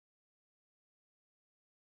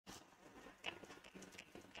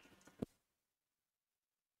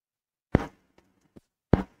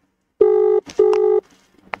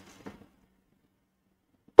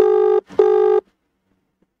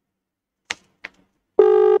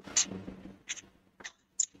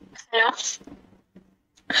Hello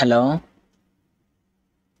hello,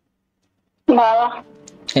 బావా,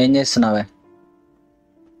 ఏం చేస్తున్నావే?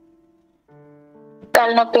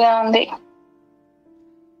 తలనొప్పిగా ఉంది.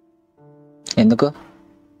 ఎందుకు?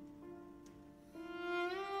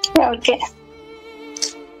 ఓకే.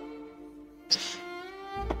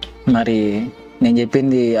 మరి నేను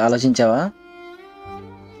చెప్పింది ఆలోచించావా?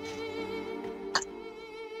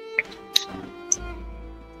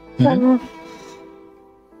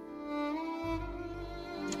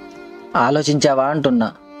 ఆలోచించావా అంటున్నా.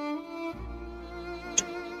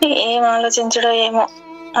 ఏం ఆలోచించడో ఏమో,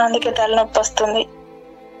 అందుకే తలనొప్పి వస్తుంది.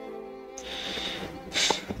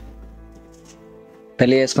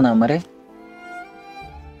 పెళ్లి చేసుకున్నావు మరి?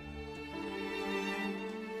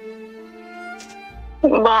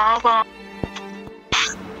 బాగా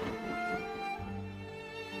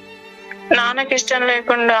నాన్నకి ఇష్టం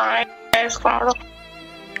లేకుండా వేసుకోవడం.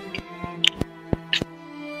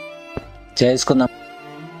 చేసుకుందాం.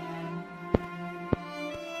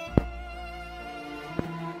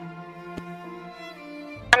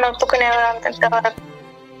 ఒప్పుకునేవారంత వరకు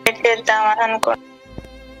పెట్టేద్దామని అనుకో.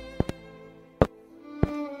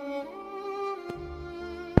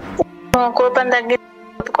 కోపం తగ్గి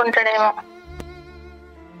ఒప్పుకుంటాడేమో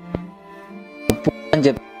అని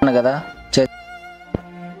చెప్తాను కదా.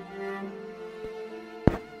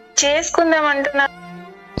 చేసుకుందాం అంటున్నా.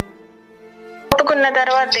 ఒప్పుకున్న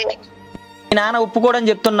తర్వాత మీ నాన్న ఒప్పుకోవడం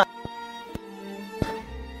చెప్తున్నా.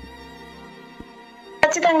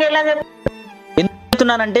 ఖచ్చితంగా ఎలా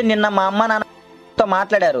చెప్తున్నానంటే నిన్న మా అమ్మ నాన్నతో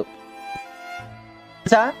మాట్లాడారు.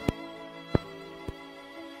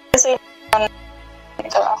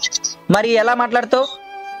 మరి ఎలా మాట్లాడుతావు?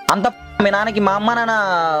 అంత మీ నాన్నకి మా అమ్మ నాన్న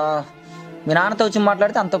మీ నాన్నతో వచ్చి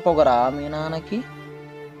మాట్లాడితే అంత పొగరా మీ నాన్నకి?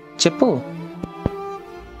 చెప్పు.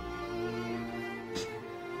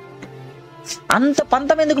 అంత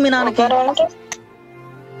పంతం ఎందుకు మీ నాన్నకి?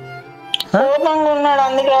 కోపంగా ఉన్నాడు,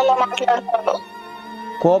 అందుకే అలా మాట్లాడతాడు.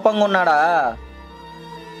 కోపంగా ఉన్నాడా?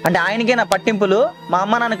 అంటే ఆయనకేనా పట్టింపులు? మా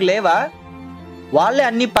అమ్మ నాన్నకి లేవా? వాళ్ళే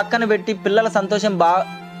అన్ని పక్కన పెట్టి పిల్లల సంతోషం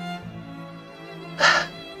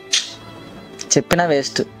చెప్పినా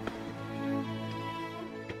వేస్ట్.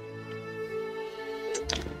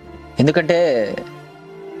 ఎందుకంటే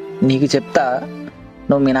నీకు చెప్తా,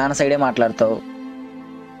 నువ్వు మీ నాన్న సైడే మాట్లాడతావు.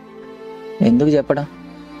 ఎందుకు చెప్పడం?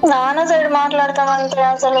 నాన్న సైడ్ మాట్లాడతామంటే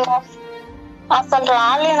అసలు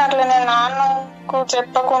రాలేను. అట్లా నేను నాన్నకు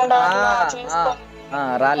చెప్పకుండా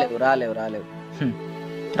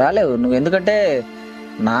రాలేవు నువ్వు. ఎందుకంటే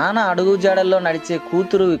నాన్న అడుగు జాడల్లో నడిచే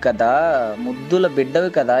కూతురువి కదా, ముద్దుల బిడ్డవి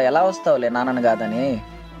కదా, ఎలా వస్తావులే నాన్నను కాదని.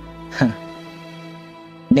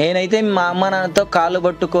 నేనైతే మా అమ్మ నాన్నతో కాళ్ళు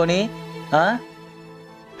పట్టుకొని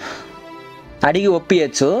అడిగి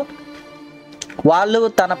ఒప్పియచ్చు. వాళ్ళు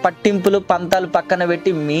తన పట్టింపులు పంతాలు పక్కన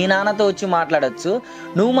పెట్టి మీ నాన్నతో వచ్చి మాట్లాడచ్చు.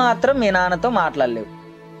 నువ్వు మాత్రం మీ నాన్నతో మాట్లాడలేవు.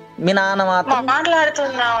 మీ నాన్న మాత్రం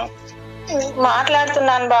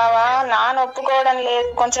మాట్లాడుతున్నాను బావా. నాన్న ఒప్పుకోవడం లేదు.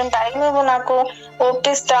 కొంచెం టైం ఇవ్వు, నాకు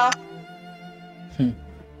ఒప్పిస్తా.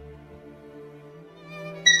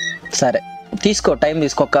 సరే తీసుకో, టైం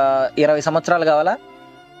తీసుకో. ఒక 20 సంవత్సరాలు కావాలా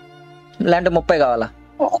లేదంటే 30 కావాలా?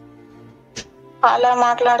 అలా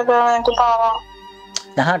మాట్లాడుకోవడానికి బావా.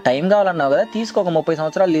 టైం కావాలన్నావు కదా, తీసుకో. ఒక 30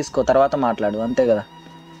 సంవత్సరాలు తీసుకో, తర్వాత మాట్లాడు, అంతే కదా.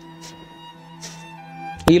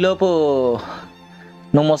 ఈలోపు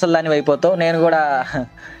నువ్వు ముసలిదానివి అయిపోతావు, నేను కూడా.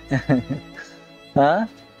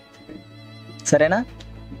 సరేనా?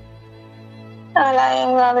 అలా ఏం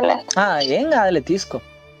కాదులే, తీసుకో.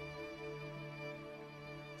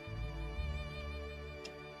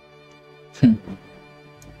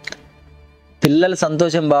 పిల్లల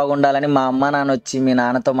సంతోషం బాగుండాలని మా అమ్మ నాన్న వచ్చి మీ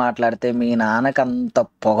నాన్నతో మాట్లాడితే మీ నాన్నకు అంత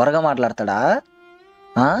పొగరగా మాట్లాడతాడా?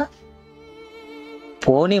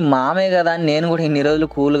 పోనీ మామే కదా అని నేను కూడా ఇన్ని రోజులు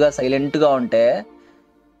కూల్గా సైలెంట్గా ఉంటే,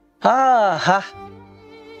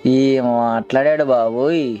 ఏం మాట్లాడాడు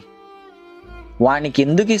బాబోయ్. వానికి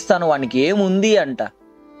ఎందుకు ఇస్తాను, వానికి ఏముంది అంట.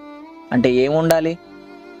 అంటే ఏముండాలి?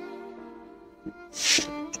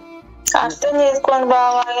 అర్థం చేసుకోండి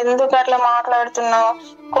బావా, ఎందుకు అట్లా మాట్లాడుతున్నావు?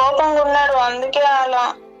 కోపంగా ఉన్నాడు, అందుకే అలా.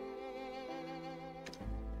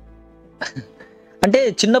 అంటే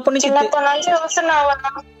చిన్నప్పటి నుంచి చూస్తున్నావా?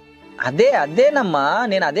 అదేనమ్మా,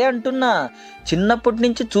 నేను అదే అంటున్నా. చిన్నప్పటి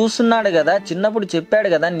నుంచి చూస్తున్నాడు కదా, చిన్నప్పుడు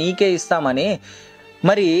చెప్పాడు కదా నీకే ఇస్తామని.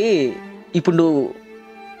 మరి ఇప్పుడు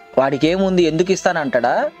వాడికి ఏముంది, ఎందుకు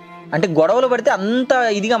ఇస్తానంటాడా? అంటే గొడవలు పడితే అంత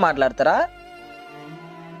ఇదిగా మాట్లాడతారా?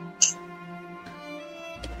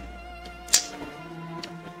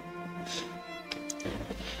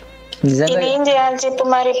 ఏం చేయాలి చెప్పు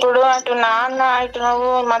మరి. ఇప్పుడు అటు నాన్న ఇటు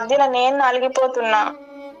నువ్వు మధ్యలో నేను నలిగిపోతున్నా.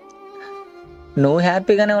 నువ్వు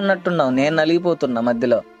హ్యాపీగానే ఉన్నట్టున్నావు, నేను నలిగిపోతున్నా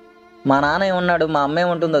మధ్యలో. మా నాన్న ఏమన్నాడు, మా అమ్మ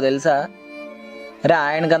ఏముంటుందో తెలుసా? అరే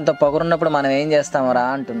ఆయనకంత పొగరున్నప్పుడు మనం ఏం చేస్తామరా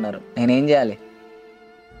అంటున్నారు. నేనేం చేయాలి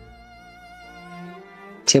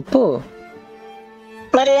చెప్పు?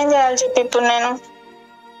 మరి ఏం చేయాలి చెప్పి ఇప్పుడు నేను?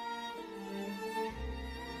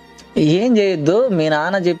 ఏం చేయొద్దు, మీ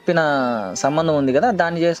నాన్న చెప్పిన సంబంధం ఉంది కదా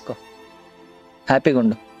దాన్ని చేసుకో, హ్యాపీగా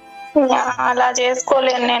ఉండు. అలా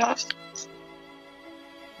చేసుకోలేను నేను.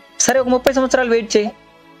 సరే ఒక 30 సంవత్సరాలు వెయిట్ చేయి.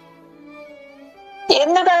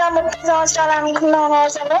 ఎందుకు అలా 30 సంవత్సరాలు అనుకున్నాను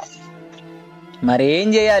అసలు? మరి ఏం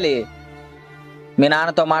చేయాలి? మీ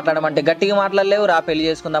నాన్నతో మాట్లాడమంటే గట్టిగా మాట్లాడలేవు, రా పెళ్లి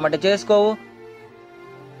చేసుకుందామంటే చేసుకోవు.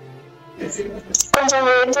 కొంచెం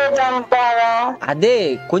వెయిట్ చేద్దాం బాగా. అదే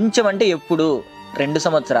కొంచెం అంటే ఎప్పుడు? 2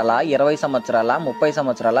 సంవత్సరాల, 20 సంవత్సరాల, 30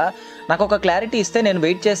 సంవత్సరాల? నాకు ఒక క్లారిటీ ఇస్తే నేను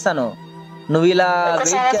వెయిట్ చేస్తాను. నువ్వు ఇలా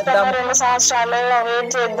వెయిట్ చేద్దాం 2 సంవత్సరాలు వెయిట్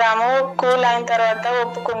చేద్దాము, కూల్ అయిన తర్వాత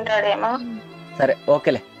ఒప్పుకుంటాడేమో. సరే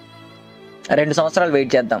ఓకేలే, 2 సంవత్సరాలు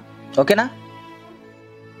వెయిట్ చేద్దాం, ఓకేనా?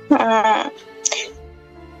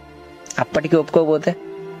 అప్పటికి ఒప్పుకోకపోతే,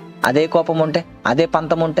 అదే కోపం ఉంటే, అదే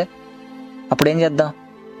పంతం ఉంటే అప్పుడేం చేద్దాం?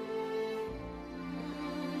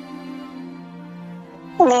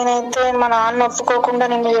 నేనైతే మా నాన్న ఒప్పుకోకుండా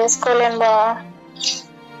నిన్ను చేసుకోలేను బావా.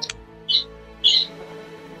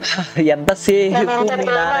 ఎంతసేపు మీ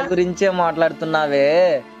నాన్న గురించే మాట్లాడుతున్నావే,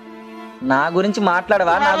 నా గురించి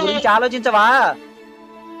మాట్లాడవా? నా గురించి ఆలోచించవా?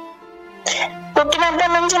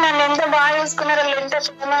 పుట్టినప్పటి నుంచి నన్ను ఎంత బాగా చూసుకున్నారు, ఎంత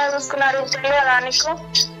ప్రేమగా చూసుకున్నారు తెలియదా నీకు?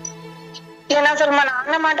 నేను అసలు మా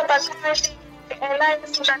నాన్న మాట పక్కన పెట్టి ఎలా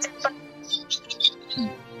చూసుకుంటా చెప్పండి.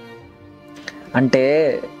 అంటే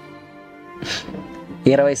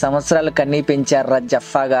 20 సంవత్సరాలు కన్నీ పెంచారా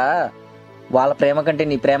జఫాగా, వాళ్ళ ప్రేమ కంటే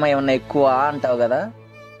నీ ప్రేమ ఏమన్నా ఎక్కువ అంటావు కదా,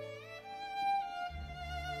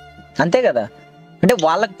 అంతే కదా? అంటే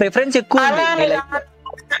వాళ్ళకి ప్రిఫరెన్స్ ఎక్కువ ఉంది నీ లైఫ్ లో.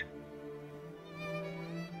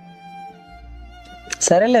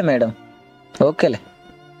 సరేలే మేడం, ఓకేలే,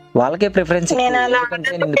 వాళ్ళకే ప్రిఫరెన్స్ ఎక్కువ, ఎందుకంటే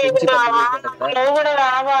నిన్ను పెంచి పెద్ద చేశారు కదా. నువ్వు కూడా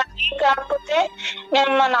రావాలి, కాకపోతే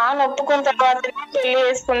నేను మా నాన్న ఒప్పుకున్న తర్వాత పెళ్లి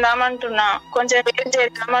చేసుకుందాం అంటున్నా, కొంచెం వెయిట్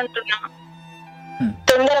చేద్దాం అంటున్నా.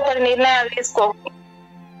 తొందరపడి నిర్ణయాలు తీసుకో.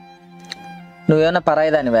 నువ్వేమన్నా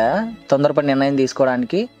పరాయిదానివా తొందరపడి నిర్ణయం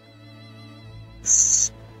తీసుకోవడానికి?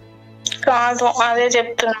 కాదు, అదే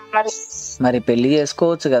చెప్తున్నా. మరి పెళ్లి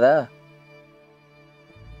చేసుకోవచ్చు కదా.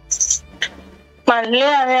 మళ్ళీ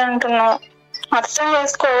అదే అంటున్నావు, అర్థం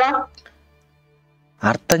చేసుకోవా?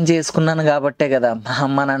 అర్థం చేసుకున్నాను కాబట్టే కదా మా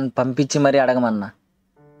అమ్మ నన్ను పంపించి మరీ అడగమన్నా.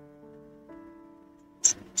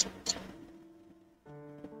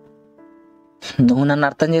 నువ్వు నన్ను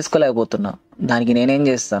అర్థం చేసుకోలేకపోతున్నావు, దానికి నేనేం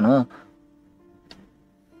చేస్తాను?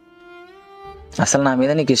 అసలు నా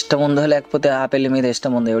మీద నీకు ఇష్టం ఉందో లేకపోతే ఆ పెళ్లి మీద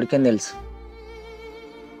ఇష్టం ఉందో ఎవరికేం తెలుసు?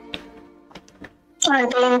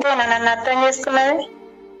 అంటే ఇంతేనా నన్ను అర్థం చేసుకున్నది?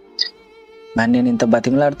 మరి నేను ఇంత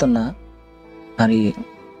బతిమలాడుతున్నా, మరి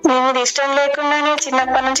నీకు ఇష్టం లేకుండానే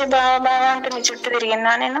చిన్నప్పటి నుంచి బాగా బాగా అంటే నీ చుట్టూ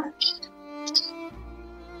తిరిగిందా నేను?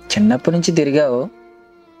 చిన్నప్పటి నుంచి తిరిగావు,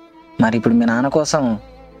 మరి ఇప్పుడు మీ నాన్న కోసం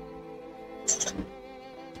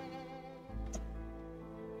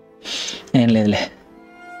ఏం లేదులే.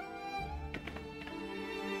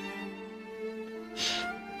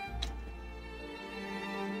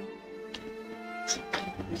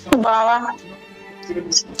 బావా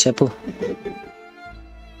చెప్పు.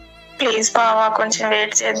 ప్లీజ్ బావా, కొంచెం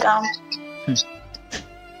వెయిట్ చేద్దాం.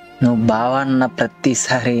 నువ్వు బావా అన్న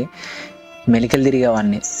ప్రతిసారి మెలికలు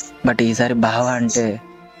తిరిగేవాడిని, బట్ ఈసారి బావా అంటే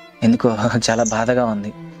ఎందుకో చాలా బాధగా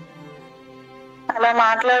ఉంది. అలా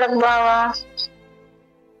మాట్లాడకు బావా.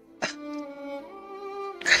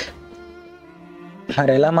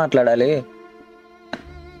 మరి ఎలా మాట్లాడాలి?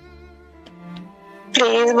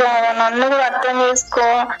 ప్లీజ్ బావా, నన్ను కూడా అర్థం చేసుకో.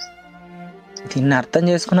 దీన్ని అర్థం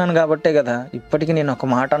చేసుకున్నాను కాబట్టే కదా ఇప్పటికి నేను ఒక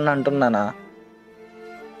మాట అన్న అంటున్నానా?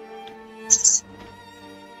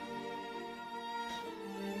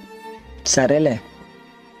 సరేలే,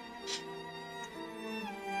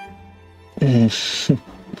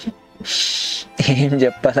 ఏం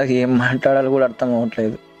చెప్పాలో ఏం మాట్లాడాలో కూడా అర్థం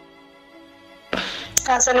అవ్వట్లేదు.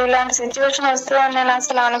 అసలు ఇలాంటి సిచ్యువేషన్ వస్తుందని నేను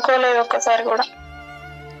అసలు అనుకోలేదు ఒక్కసారి కూడా.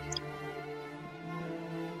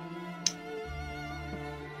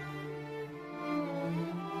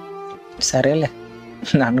 సరేలే,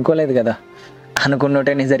 అనుకోలేదు కదా,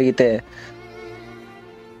 అనుకున్నట్టే జరిగితే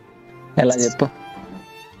ఎలా చెప్పు?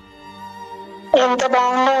 ఎంత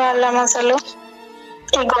బాగుండే వాళ్ళం అసలు.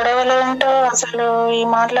 ఈ గొడవలు ఏంటో, అసలు ఈ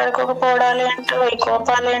మాట్లాడుకోకపోవడాలు ఏంటో, ఈ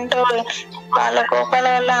కోపాలు ఏంటో, వాళ్ళ కోపాల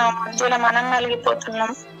వల్ల మధ్యలో మనం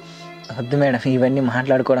నలిగిపోతున్నాం. వద్దు మేడం, ఇవన్నీ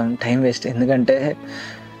మాట్లాడుకోవడం టైం వేస్ట్. ఎందుకంటే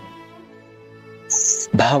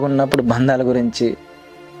బాగున్నప్పుడు బంధాల గురించి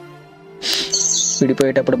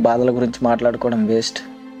విడిపోయేటప్పుడు బాధల గురించి మాట్లాడుకోవడం వేస్ట్.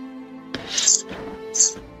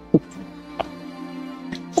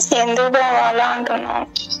 ఎందుకు బావా అలా అంటున్నావు?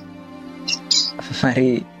 మరి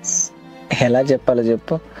ఎలా చెప్పాలో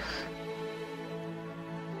చెప్పు.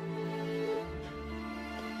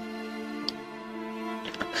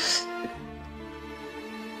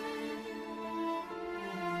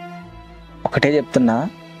 ఒకటే చెప్తున్నా,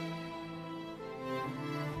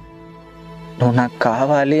 నువ్వు నాకు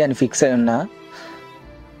కావాలి అని ఫిక్స్ అయి ఉన్నా,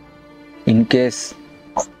 ఇన్ కేస్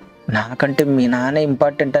నాకంటే మీ నాన్న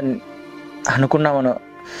ఇంపార్టెంట్ అని అనుకున్నామను,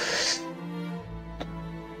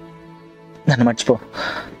 నన్ను మర్చిపో.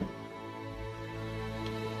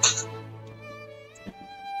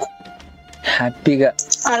 హ్యాపీగా.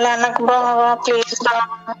 అలా నాకు బావా, ప్లీజ్ బావా.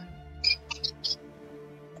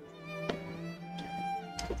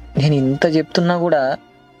 నేను ఇంత చెప్తున్నా కూడా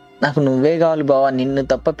నాకు నువ్వే కావాలి బావా, నిన్ను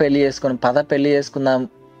తప్ప పెళ్లి చేసుకుని పెళ్లి చేసుకుందాం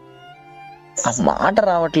ఆ మాట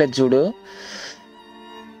రావట్లేదు చూడు.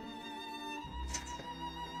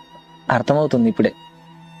 అర్థమవుతుంది ఇప్పుడే.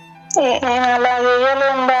 నేను అలా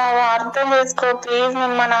చేయలేను బావా, అర్థం చేసుకో ప్లీజ్.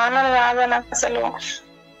 నేను మా నాన్నని కాదా, నాకు అసలు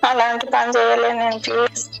అలాంటి పని చేయలేను నేను,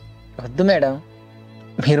 ప్లీజ్. వద్దు మేడం,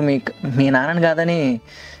 మీరు మీ నాన్నని కాదని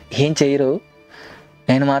ఏం చెయ్యరు.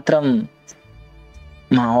 నేను మాత్రం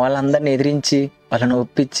మా వాళ్ళందరిని ఎదిరించి వాళ్ళని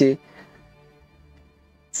ఒప్పించి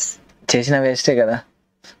చేసిన వేస్టే కదా,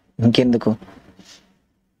 ఇంకెందుకు.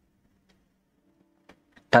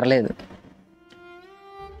 పర్లేదు,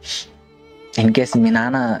 ఇన్ కేస్ మీ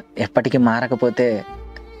నాన్న ఎప్పటికీ మారకపోతే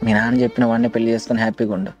మీ నాన్న చెప్పిన వాడిని పెళ్లి చేసుకుని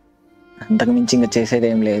హ్యాపీగా ఉండు. అంతకు మించి ఇంకా చేసేది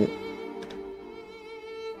ఏం లేదు.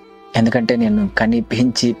 ఎందుకంటే నేను కని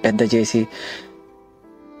పెంచి పెద్ద చేసి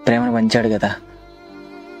ప్రేమను పంచాడు కదా.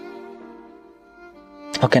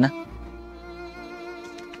 ఓకేనా?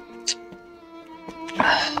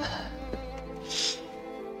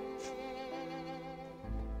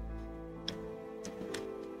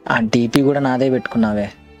 ఆ డీపీ కూడా నాదే పెట్టుకున్నావే.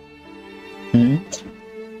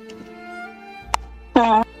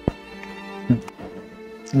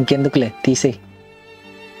 ఇంకెందుకులే, తీసేయి.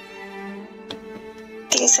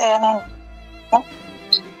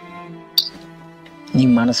 నీ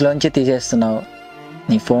మనసులోంచి తీసేస్తున్నావు,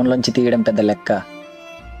 నీ ఫోన్లోంచి తీయడం పెద్ద లెక్క.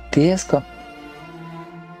 తీసేసుకో.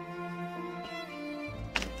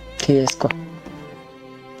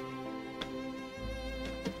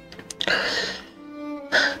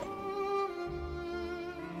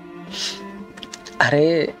 అరే,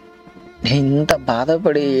 నేను ఇంత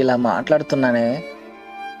బాధపడి ఇలా మాట్లాడుతున్నానే,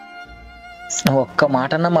 నువ్వు ఒక్క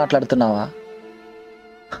మాటన్నా మాట్లాడుతున్నావా?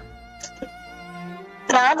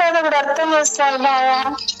 నా బాధ కూడా అర్థం చేసుకోవాలి బావా.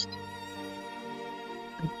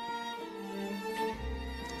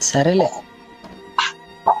 సరేలే,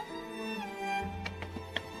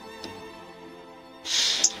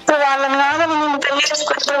 వాళ్ళని కాదు నేను పెళ్లి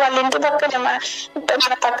చేసుకుంటే వాళ్ళ ఇంటి పక్కనే, మన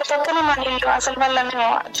పక్కనే మన ఇల్లు. అసలు వాళ్ళని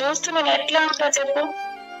చూస్తూ నేను ఎట్లా ఉంటా చెప్పు?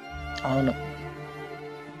 అవును,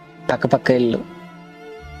 పక్క ఇల్లు.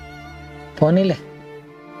 పోనీలే,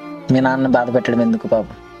 మీ నాన్న బాధ పెట్టడం ఎందుకు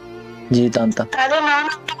పాపం జీవితాంతం. అదే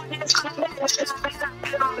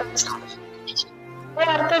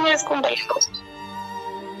అర్థం చేసుకుంటా.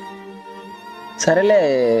 సరేలే,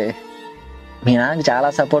 మీ నాన్నకి చాలా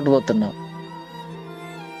సపోర్ట్ పోతున్నావు.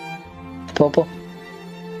 పో,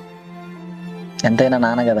 ఎంతైనా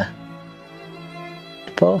నాన్న కదా,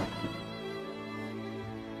 పో.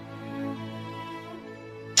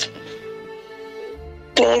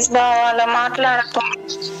 ప్లీజ్ బావా అలా మాట్లాడకు.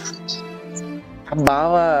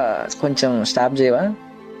 బావా కొంచెం స్టాప్ చేయవా?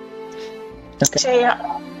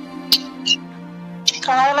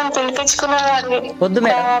 కావాలని పిలిపించుకునేవాడివి. వద్దు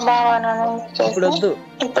మేడం, బావా ఇప్పుడు వద్దు.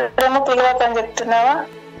 ఇప్పుడేమో పిలవకని చెప్తున్నావా?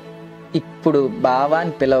 ఇప్పుడు బావా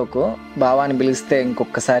అని పిలవకు. బావా అని పిలిస్తే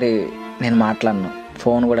ఇంకొకసారి నేను మాట్లాడను,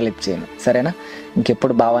 ఫోన్ కూడా లిఫ్ట్ చేయను. సరేనా?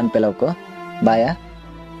 ఇంకెప్పుడు బావా అని పిలవకు.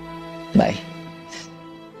 బాయ్.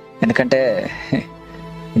 ఎందుకంటే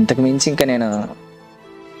ఇంతకు మించి ఇంకా నేను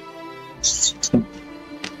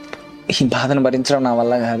ఈ బాధను భరించడం నా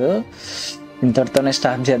వల్ల కాదు. ఇంతటితోనే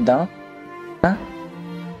స్టార్ట్ చేద్దాం.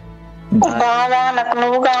 బావా నాకు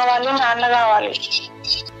నువ్వు కావాలి, నాన్న కావాలి.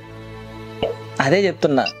 అదే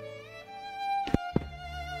చెప్తున్నా,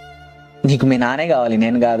 నీకు మీ నానే కావాలి,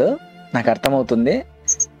 నేను కాదు. నాకు అర్థమవుతుంది.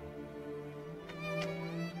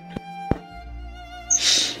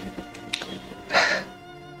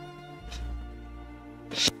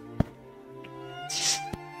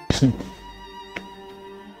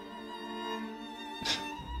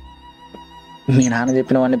 మీ నాన్న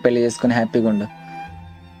చెప్పిన వాడిని పెళ్లి చేసుకుని హ్యాపీగా ఉండు.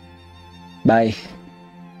 బాయ్.